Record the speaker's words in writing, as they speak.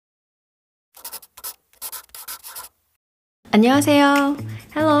안녕하세요.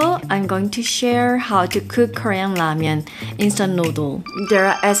 Hello, I'm going to share how to cook Korean ramen, instant noodle. There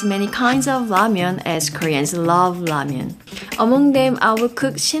are as many kinds of ramen as Koreans love ramen. Among them, I will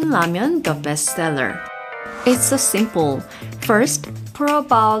cook Shin Ramen, the best seller. It's so simple. First, pour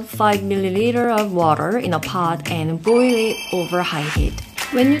about 5 ml of water in a pot and boil it over high heat.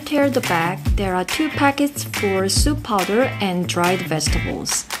 When you tear the bag, there are 2 packets for soup powder and dried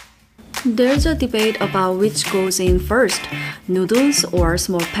vegetables. There's a debate about which goes in first, noodles or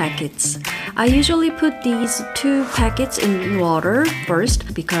small packets. I usually put these 2 packets in water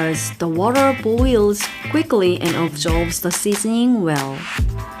first because the water boils quickly and absorbs the seasoning well.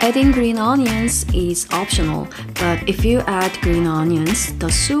 Adding green onions is optional, but if you add green onions,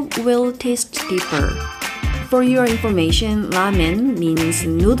 the soup will taste deeper. For your information, ramen means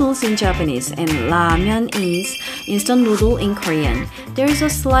noodles in Japanese and ramyeon is instant noodle in Korean. There is a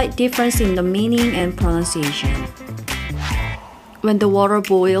slight difference in the meaning and pronunciation. When the water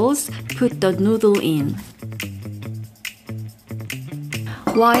boils, put the noodle in.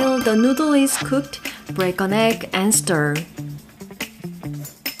 While the noodle is cooked, break an egg and stir.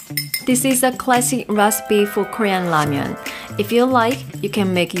 This is a classic recipe for Korean ramen. If you like, you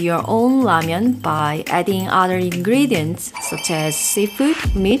can make your own ramen by adding other ingredients such as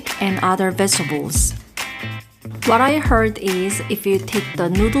seafood, meat, and other vegetables. What I heard is if you take the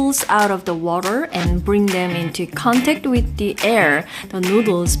noodles out of the water and bring them into contact with the air, the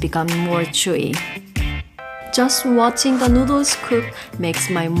noodles become more chewy. Just watching the noodles cook makes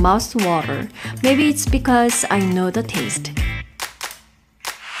my mouth water. Maybe it's because I know the taste.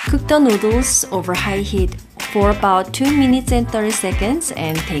 Cook the noodles over high heat for about 2 minutes and 30 seconds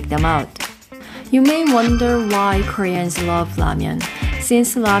and take them out. You may wonder why Koreans love ramen.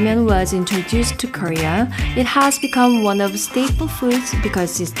 Since ramen was introduced to Korea, it has become one of staple foods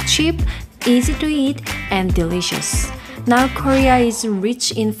because it's cheap, easy to eat, and delicious. Now Korea is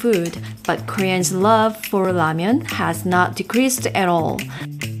rich in food, but Koreans' love for ramen has not decreased at all.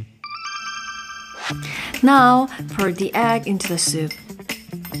 Now pour the egg into the soup.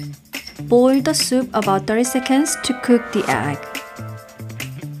 Boil the soup about 30 seconds to cook the egg.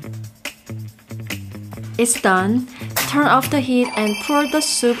 It's done. Turn off the heat and pour the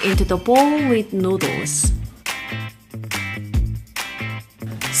soup into the bowl with noodles.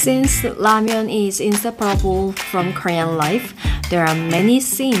 Since ramen is inseparable from Korean life, there are many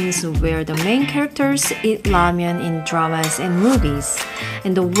scenes where the main characters eat ramen in dramas and movies,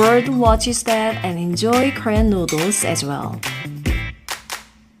 and the world watches that and enjoy Korean noodles as well.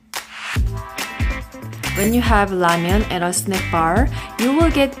 When you have ramen at a snack bar, you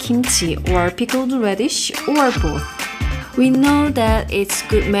will get kimchi or pickled radish or both. We know that it's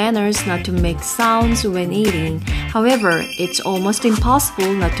good manners not to make sounds when eating. However, it's almost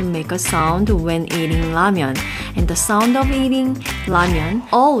impossible not to make a sound when eating ramen, and the sound of eating ramen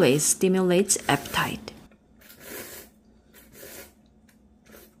always stimulates appetite.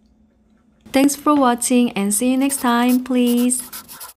 Thanks for watching and see you next time, please.